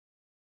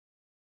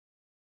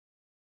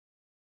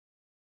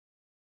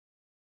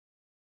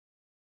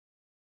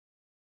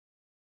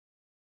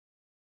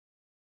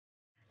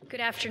Good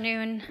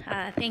afternoon.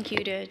 Thank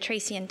you to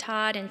Tracy and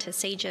Todd and to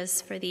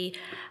Sages for the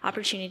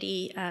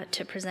opportunity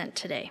to present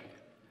today.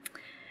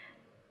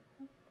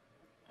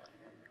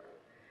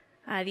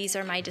 These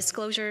are my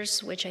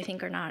disclosures, which I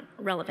think are not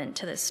relevant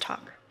to this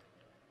talk.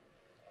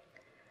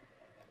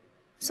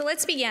 So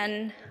let's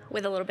begin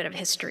with a little bit of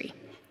history.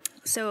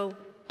 So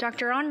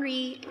Dr.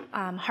 Henri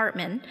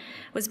Hartman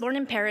was born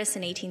in Paris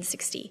in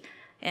 1860.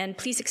 And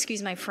please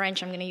excuse my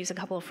French. I'm going to use a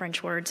couple of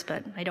French words,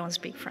 but I don't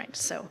speak French.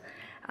 So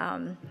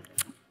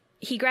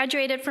he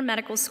graduated from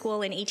medical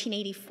school in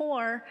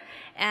 1884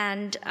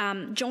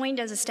 and joined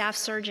as a staff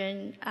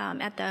surgeon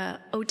at the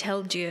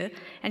Hôtel Dieu,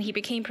 and he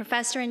became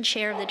professor and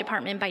chair of the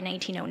department by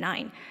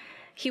 1909.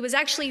 He was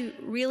actually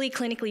really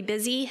clinically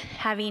busy,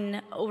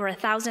 having over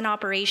 1,000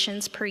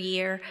 operations per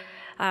year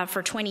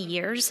for 20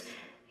 years.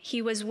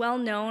 He was well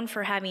known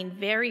for having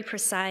very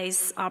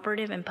precise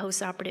operative and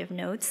postoperative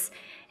notes,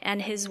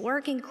 and his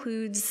work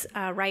includes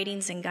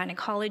writings in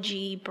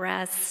gynecology,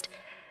 breast,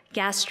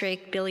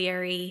 gastric,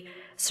 biliary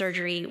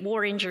surgery,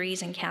 war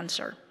injuries, and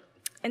cancer.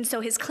 And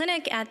so his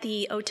clinic at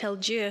the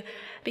Hôtel Dieu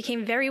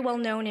became very well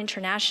known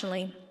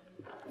internationally,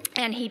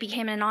 and he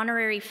became an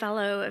honorary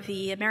fellow of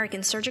the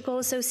American Surgical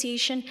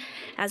Association,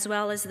 as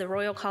well as the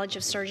Royal College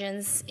of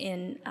Surgeons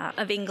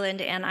of England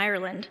and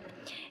Ireland.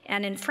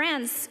 And in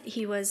France,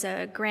 he was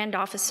a grand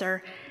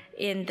officer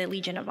in the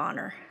Legion of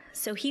Honor.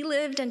 So he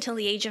lived until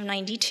the age of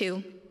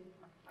 92,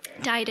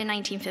 died in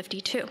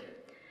 1952.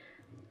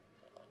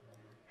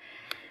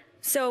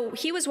 So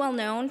he was well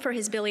known for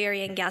his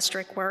biliary and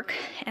gastric work,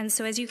 and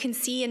so as you can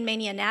see in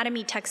many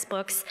anatomy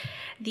textbooks,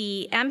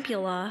 the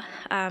ampulla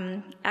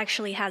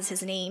actually has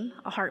his name,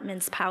 a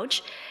Hartman's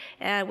pouch,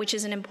 which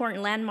is an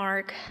important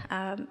landmark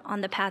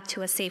on the path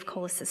to a safe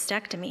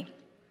cholecystectomy.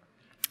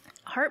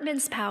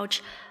 Hartman's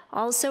pouch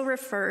also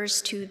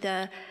refers to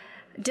the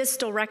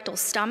distal rectal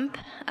stump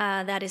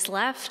that is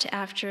left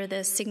after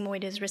the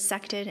sigmoid is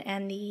resected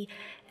and the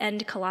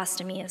end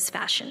colostomy is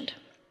fashioned.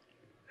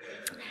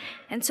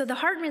 And so the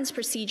Hartman's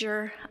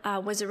procedure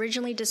was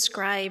originally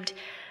described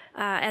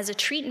as a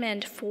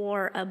treatment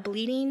for a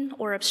bleeding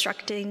or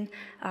obstructing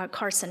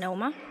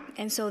carcinoma.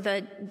 And so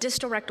the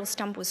distal rectal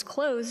stump was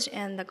closed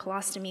and the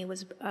colostomy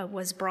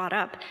was brought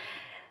up.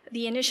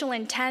 The initial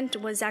intent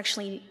was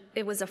actually,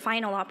 it was a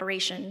final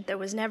operation. There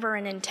was never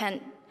an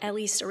intent, at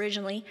least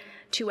originally,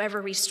 to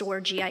ever restore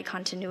GI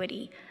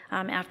continuity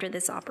after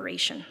this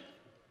operation.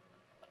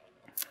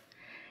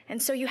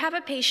 And so you have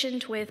a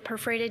patient with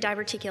perforated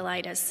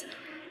diverticulitis.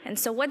 And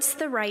so what's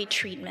the right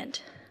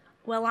treatment?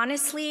 Well,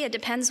 honestly, it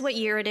depends what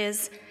year it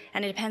is,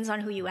 and it depends on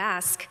who you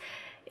ask.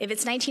 If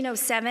it's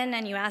 1907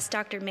 and you ask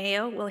Dr.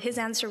 Mayo, well, his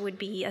answer would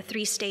be a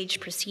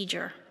 3-stage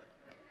procedure.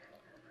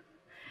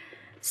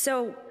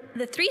 So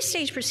the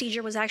 3-stage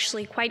procedure was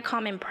actually quite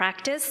common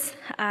practice,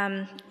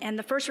 and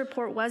the first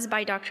report was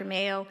by Dr.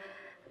 Mayo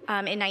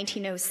in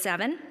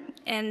 1907.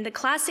 And the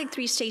classic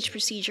 3-stage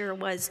procedure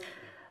was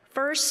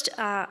first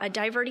a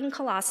diverting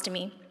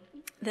colostomy.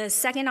 The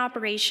second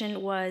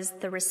operation was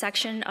the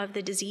resection of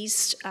the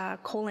diseased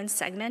colon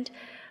segment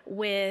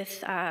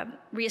with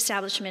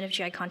reestablishment of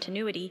GI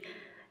continuity.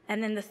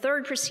 And then the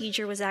third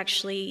procedure was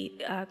actually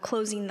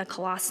closing the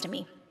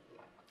colostomy.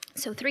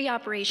 So 3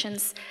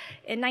 operations.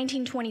 In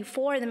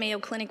 1924, the Mayo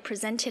Clinic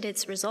presented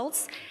its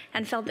results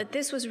and felt that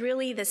this was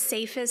really the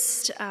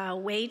safest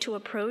way to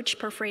approach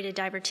perforated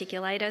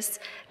diverticulitis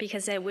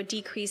because it would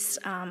decrease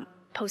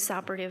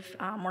postoperative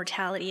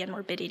mortality and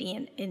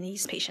morbidity in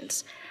these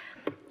patients.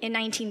 In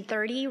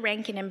 1930,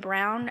 Rankin and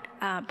Brown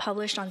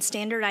published on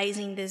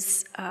standardizing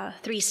this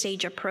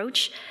 3-stage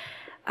approach.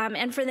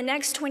 And for the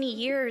next 20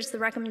 years, the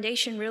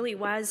recommendation really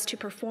was to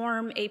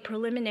perform a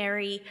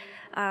preliminary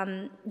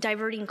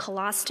diverting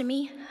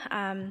colostomy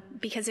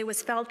because it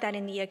was felt that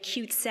in the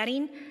acute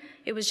setting,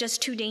 it was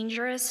just too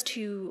dangerous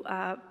to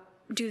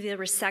do the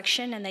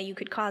resection and that you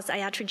could cause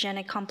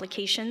iatrogenic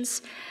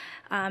complications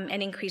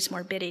and increase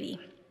morbidity.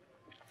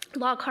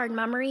 Lockhart,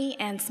 Mummery,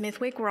 and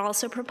Smithwick were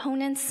also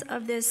proponents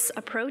of this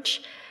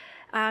approach.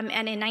 And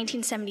in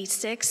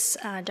 1976,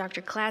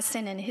 Dr.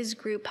 Klassen and his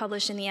group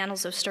published in the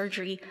Annals of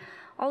Surgery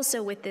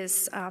also with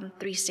this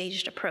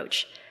 3-staged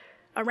approach.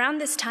 Around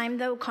this time,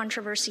 though,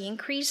 controversy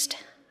increased.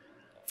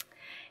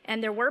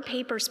 And there were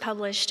papers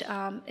published,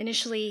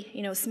 initially,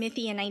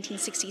 Smithy in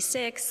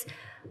 1966,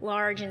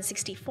 Large in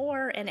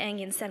 64, and Eng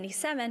in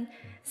 77,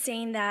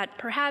 saying that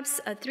perhaps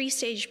a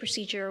 3-stage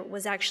procedure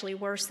was actually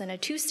worse than a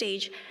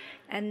 2-stage.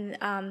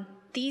 And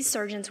these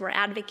surgeons were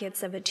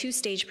advocates of a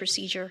 2-stage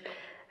procedure,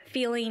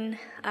 feeling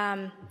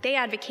they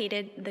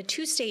advocated the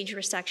 2-stage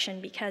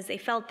resection because they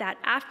felt that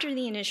after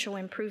the initial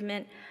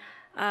improvement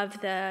of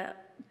the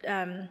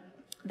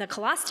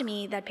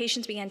colostomy, that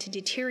patients began to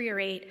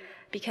deteriorate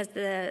because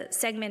the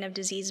segment of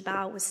diseased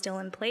bowel was still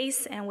in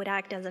place and would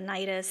act as a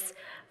nidus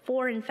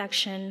for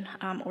infection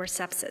or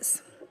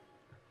sepsis.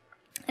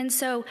 And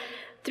so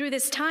through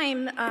this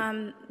time,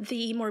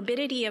 the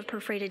morbidity of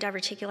perforated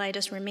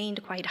diverticulitis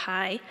remained quite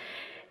high.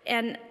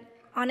 And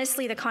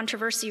honestly, the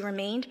controversy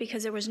remained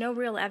because there was no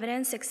real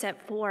evidence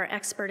except for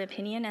expert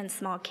opinion and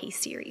small case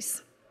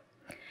series.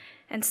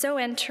 And so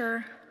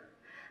enter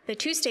the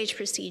two-stage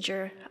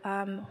procedure,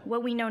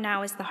 what we know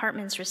now is the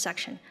Hartman's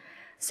resection.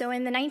 So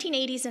in the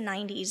 1980s and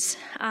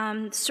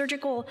 90s,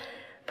 surgical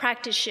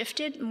practice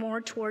shifted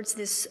more towards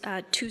this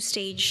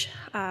two-stage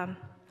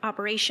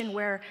operation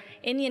where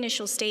in the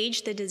initial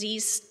stage, the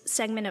disease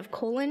segment of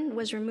colon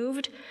was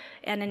removed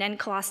and an end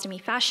colostomy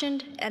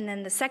fashioned, and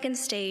then the second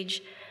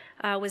stage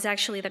was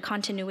actually the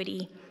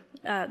continuity,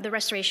 the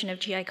restoration of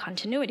GI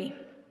continuity.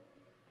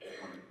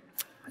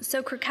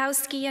 So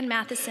Krakowski and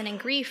Matheson and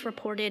Grief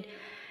reported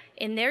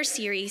in their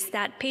series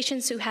that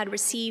patients who had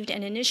received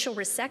an initial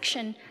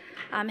resection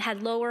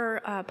had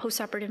lower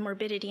postoperative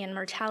morbidity and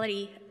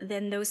mortality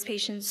than those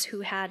patients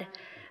who had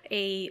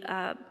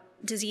a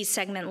disease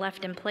segment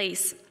left in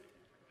place.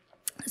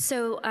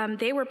 So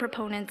they were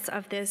proponents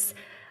of this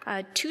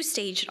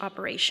two-stage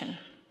operation.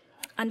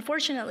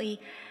 Unfortunately,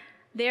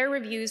 their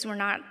reviews were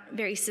not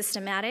very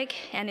systematic,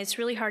 and it's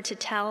really hard to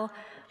tell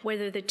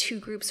whether the two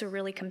groups are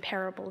really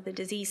comparable, the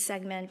disease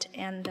segment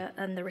and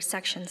the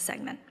resection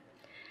segment.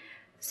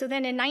 So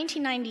then in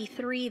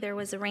 1993, there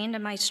was a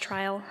randomized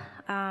trial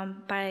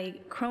by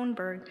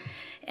Kronberg,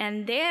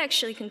 and they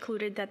actually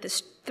concluded that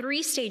this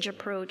three-stage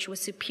approach was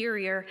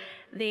superior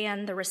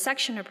than the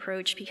resection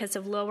approach because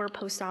of lower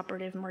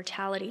postoperative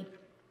mortality.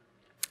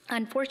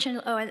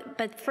 Unfortunately,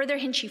 but for their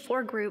Hinchey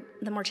 4 group,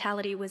 the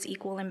mortality was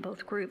equal in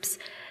both groups.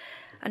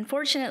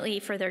 Unfortunately,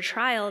 for their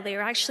trial, they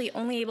were actually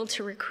only able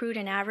to recruit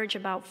an average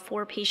about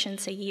 4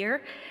 patients a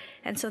year,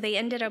 and so they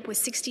ended up with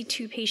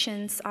 62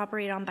 patients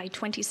operated on by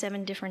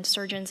 27 different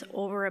surgeons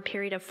over a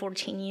period of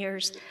 14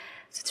 years.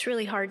 So it's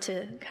really hard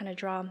to kind of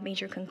draw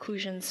major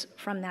conclusions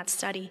from that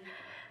study.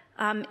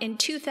 In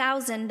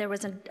 2000, there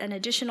was an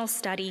additional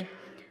study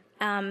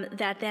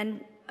that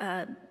then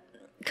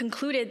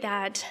concluded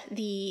that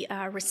the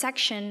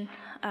resection,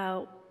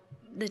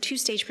 the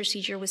two-stage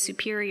procedure was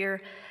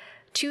superior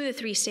to the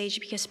three-stage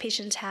because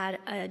patients had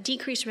a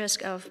decreased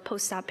risk of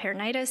post-op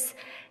peritonitis,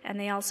 and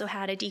they also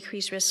had a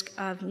decreased risk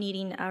of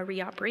needing a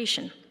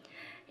reoperation.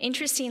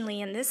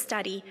 Interestingly, in this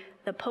study,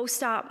 the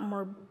post-op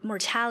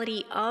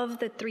mortality of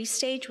the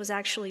three-stage was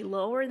actually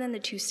lower than the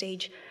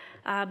two-stage,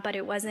 but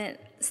it wasn't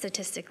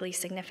statistically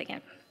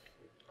significant.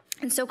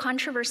 And so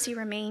controversy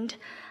remained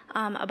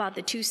about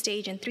the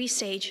two-stage and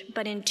three-stage,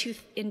 but in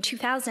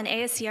 2000,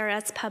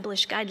 ASCRS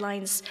published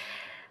guidelines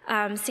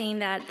saying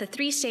that the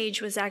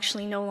three-stage was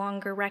actually no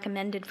longer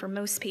recommended for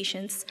most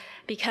patients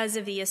because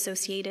of the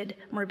associated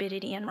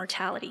morbidity and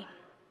mortality.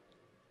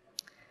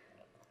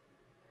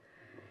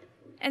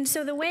 And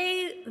so the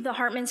way the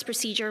Hartman's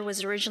procedure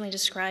was originally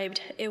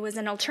described, it was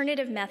an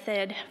alternative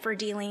method for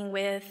dealing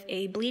with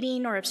a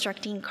bleeding or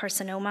obstructing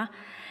carcinoma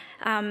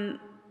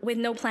with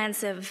no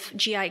plans of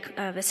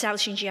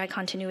establishing GI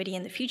continuity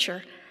in the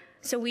future.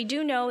 So we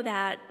do know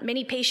that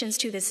many patients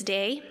to this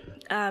day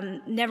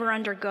never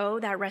undergo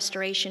that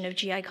restoration of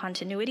GI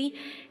continuity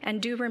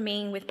and do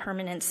remain with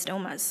permanent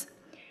stomas.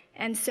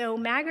 And so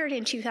Maggard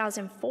in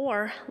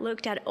 2004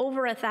 looked at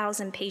over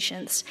 1,000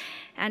 patients,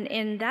 and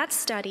in that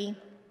study,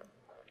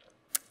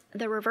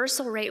 the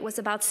reversal rate was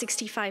about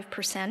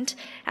 65%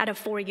 at a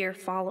 4-year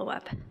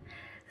follow-up.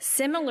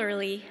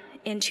 Similarly,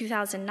 in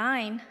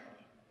 2009,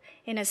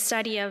 in a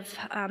study of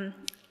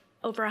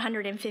over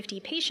 150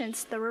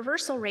 patients, the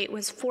reversal rate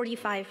was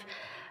 45%.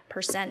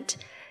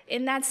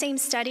 In that same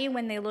study,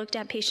 when they looked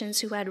at patients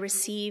who had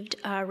received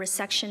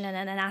resection and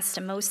an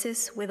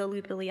anastomosis with a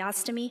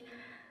loupiliostomy,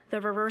 the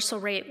reversal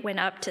rate went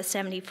up to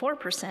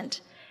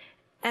 74%.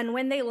 And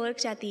when they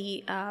looked at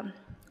the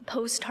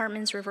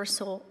post-Hartman's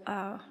reversal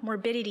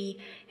morbidity,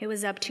 it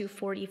was up to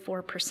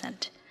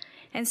 44%.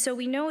 And so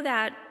we know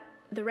that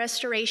the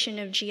restoration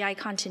of GI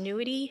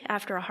continuity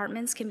after a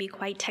Hartman's can be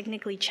quite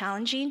technically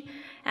challenging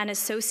and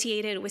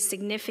associated with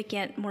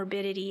significant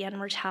morbidity and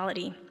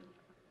mortality.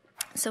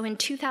 So in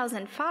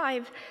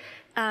 2005,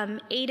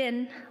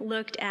 Aiden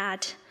looked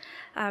at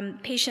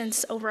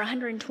patients, over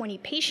 120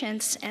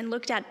 patients, and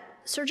looked at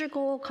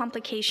surgical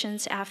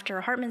complications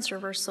after Hartman's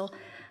reversal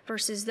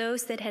versus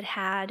those that had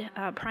had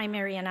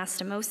primary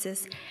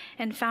anastomosis,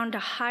 and found a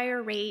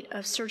higher rate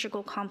of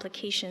surgical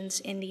complications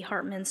in the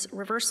Hartman's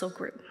reversal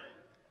group.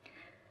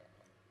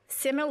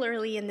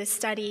 Similarly, in this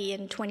study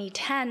in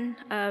 2010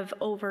 of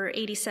over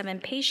 87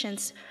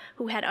 patients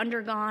who had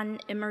undergone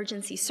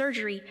emergency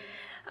surgery,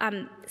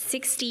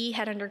 60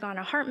 had undergone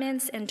a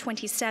Hartman's and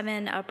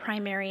 27 a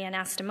primary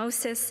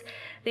anastomosis.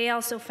 They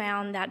also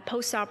found that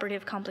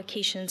postoperative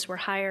complications were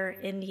higher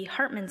in the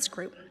Hartman's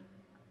group.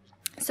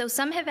 So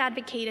some have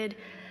advocated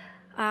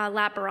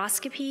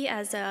laparoscopy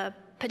as a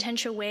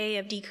potential way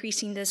of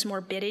decreasing this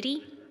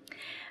morbidity.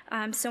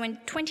 So in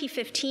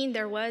 2015,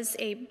 there was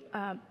a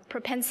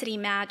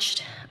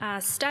propensity-matched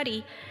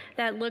study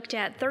that looked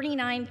at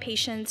 39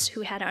 patients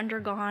who had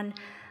undergone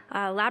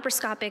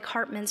laparoscopic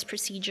Hartman's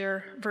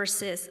procedure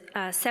versus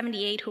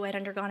 78 who had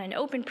undergone an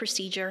open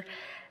procedure,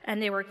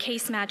 and they were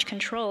case-match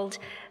controlled.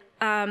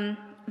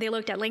 They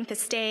looked at length of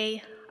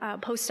stay,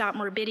 post-op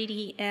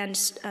morbidity, and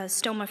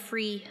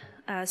stoma-free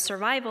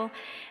survival,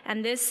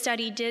 and this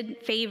study did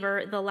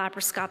favor the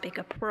laparoscopic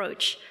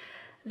approach.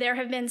 There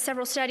have been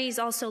several studies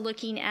also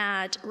looking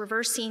at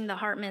reversing the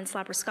Hartmans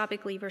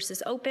laparoscopically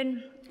versus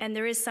open, and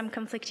there is some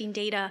conflicting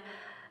data.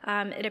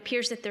 It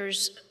appears that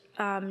there's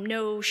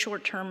no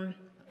short-term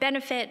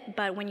benefit,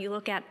 but when you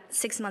look at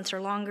 6 months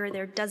or longer,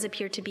 there does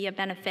appear to be a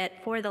benefit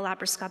for the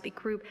laparoscopic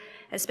group,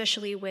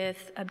 especially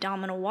with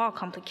abdominal wall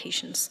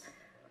complications.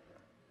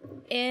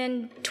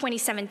 In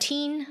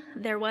 2017,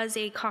 there was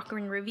a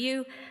Cochrane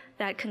review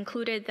that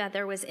concluded that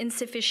there was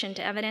insufficient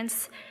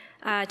evidence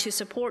to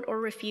support or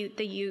refute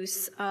the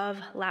use of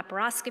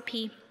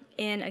laparoscopy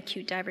in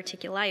acute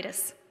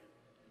diverticulitis.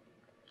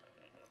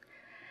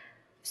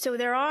 So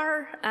there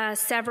are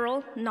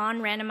several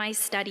non-randomized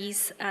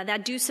studies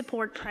that do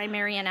support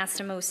primary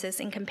anastomosis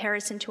in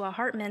comparison to a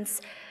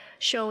Hartman's,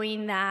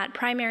 showing that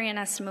primary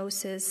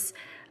anastomosis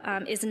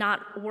is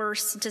not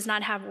worse, does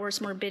not have worse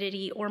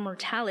morbidity or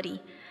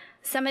mortality.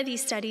 Some of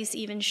these studies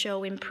even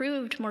show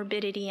improved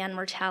morbidity and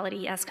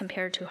mortality as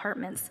compared to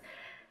Hartman's.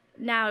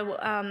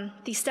 Now,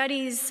 these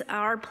studies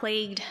are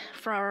plagued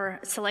for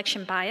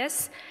selection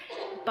bias,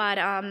 but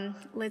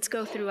let's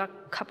go through a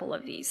couple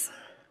of these.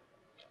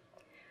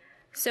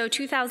 So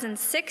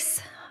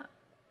 2006,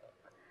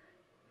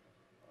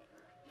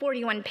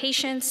 41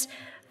 patients,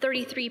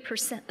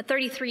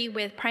 33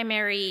 with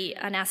primary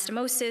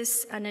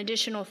anastomosis, an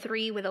additional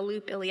 3 with a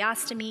loop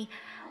ileostomy,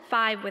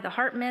 5 with a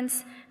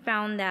Hartman's,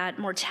 found that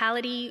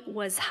mortality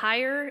was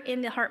higher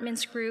in the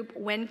Hartman's group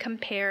when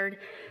compared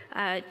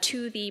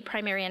to the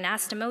primary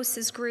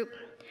anastomosis group.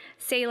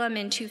 Salem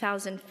in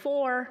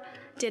 2004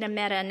 did a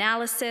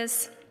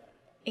meta-analysis,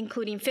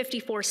 including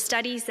 54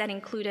 studies that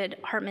included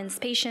Hartman's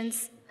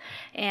patients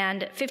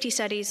and 50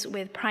 studies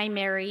with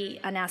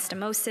primary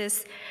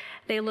anastomosis.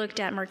 They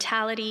looked at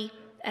mortality,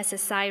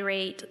 SSI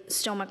rate,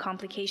 stoma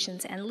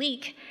complications, and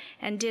leak,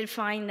 and did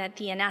find that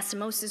the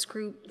anastomosis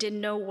group did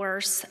no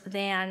worse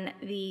than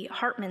the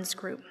Hartman's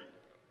group.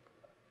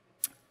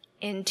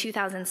 In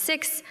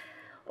 2006,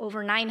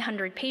 over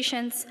 900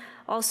 patients,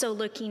 also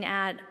looking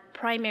at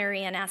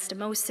primary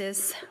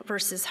anastomosis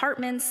versus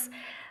Hartman's.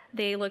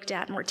 They looked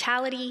at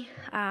mortality,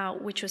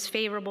 which was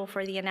favorable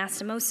for the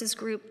anastomosis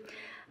group.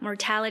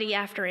 Mortality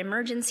after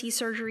emergency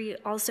surgery,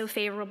 also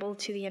favorable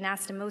to the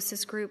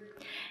anastomosis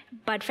group,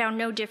 but found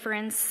no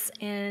difference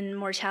in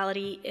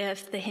mortality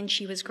if the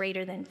Hinchey was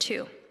greater than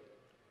 2.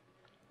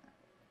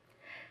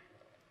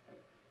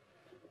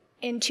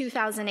 In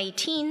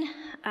 2018,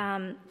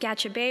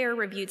 Gatcha-Bayer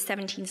reviewed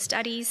 17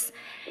 studies,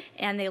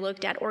 and they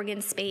looked at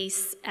organ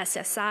space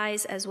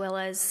SSIs as well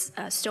as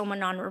stoma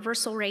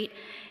non-reversal rate,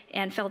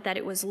 and felt that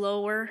it was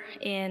lower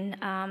in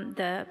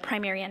the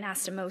primary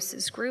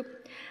anastomosis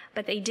group.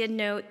 But they did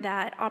note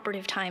that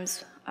operative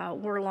times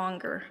were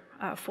longer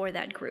for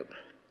that group.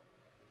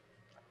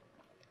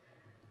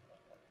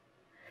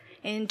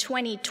 In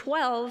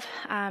 2012,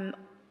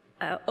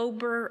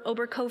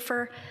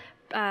 Oberkofer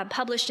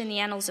published in the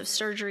Annals of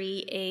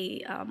Surgery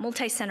a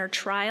multi-center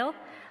trial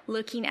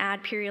looking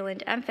at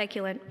purulent and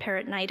feculent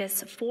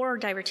peritonitis for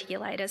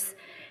diverticulitis.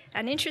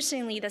 And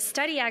interestingly, the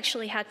study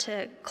actually had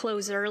to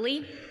close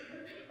early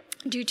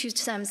due to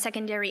some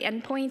secondary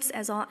endpoints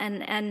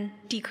and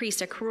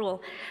decreased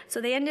accrual. So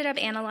they ended up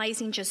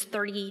analyzing just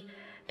 30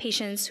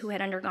 patients who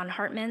had undergone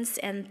Hartman's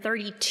and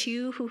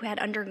 32 who had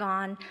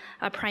undergone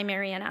a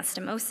primary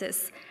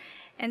anastomosis.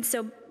 And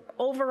so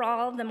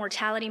overall, the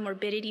mortality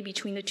morbidity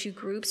between the two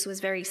groups was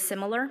very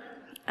similar.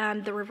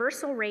 The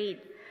reversal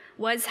rate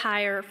was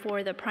higher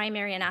for the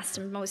primary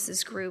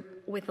anastomosis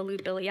group with the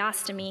loop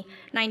ileostomy,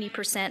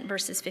 90%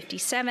 versus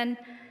 57%.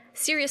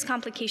 Serious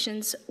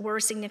complications were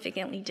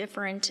significantly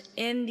different.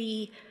 In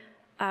the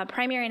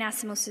primary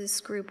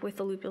anastomosis group with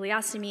the loop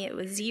ileostomy, it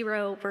was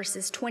 0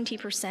 versus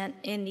 20%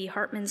 in the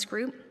Hartman's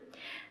group.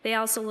 They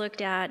also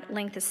looked at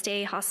length of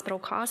stay, hospital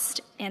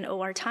cost, and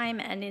OR time,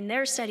 and in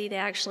their study, they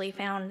actually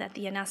found that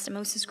the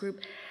anastomosis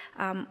group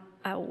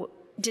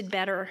did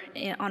better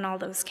on all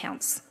those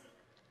counts.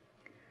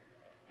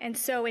 And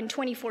so in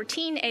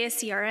 2014,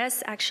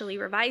 ASCRS actually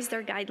revised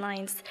their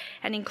guidelines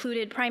and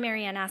included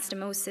primary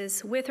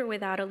anastomosis with or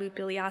without a loop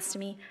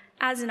ileostomy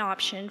as an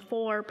option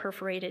for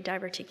perforated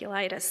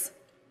diverticulitis.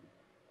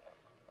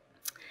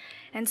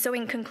 And so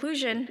in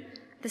conclusion,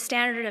 the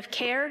standard of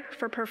care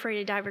for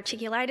perforated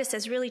diverticulitis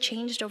has really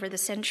changed over the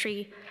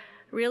century,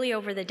 really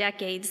over the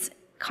decades.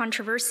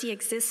 Controversy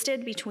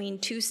existed between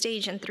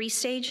 2-stage and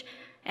 3-stage,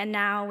 and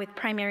now with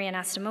primary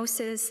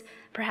anastomosis,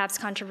 perhaps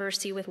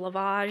controversy with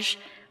lavage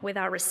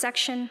without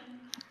resection.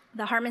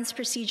 The Hartman's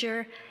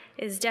procedure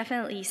is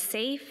definitely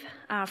safe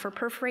for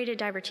perforated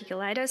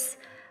diverticulitis,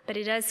 but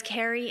it does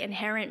carry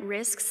inherent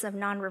risks of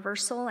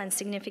non-reversal and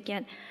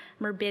significant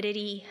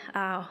morbidity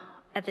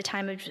at the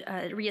time of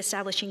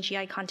reestablishing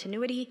GI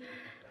continuity.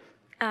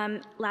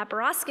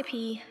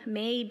 Laparoscopy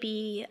may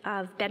be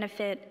of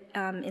benefit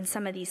in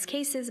some of these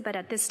cases, but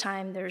at this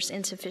time there's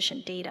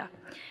insufficient data.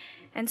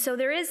 And so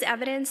there is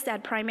evidence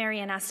that primary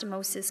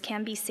anastomosis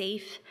can be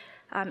safe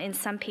in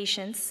some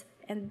patients,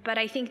 but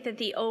I think that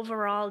the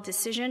overall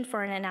decision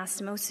for an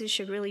anastomosis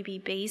should really be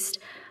based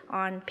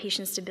on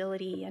patient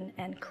stability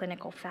and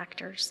clinical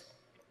factors.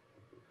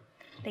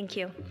 Thank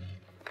you.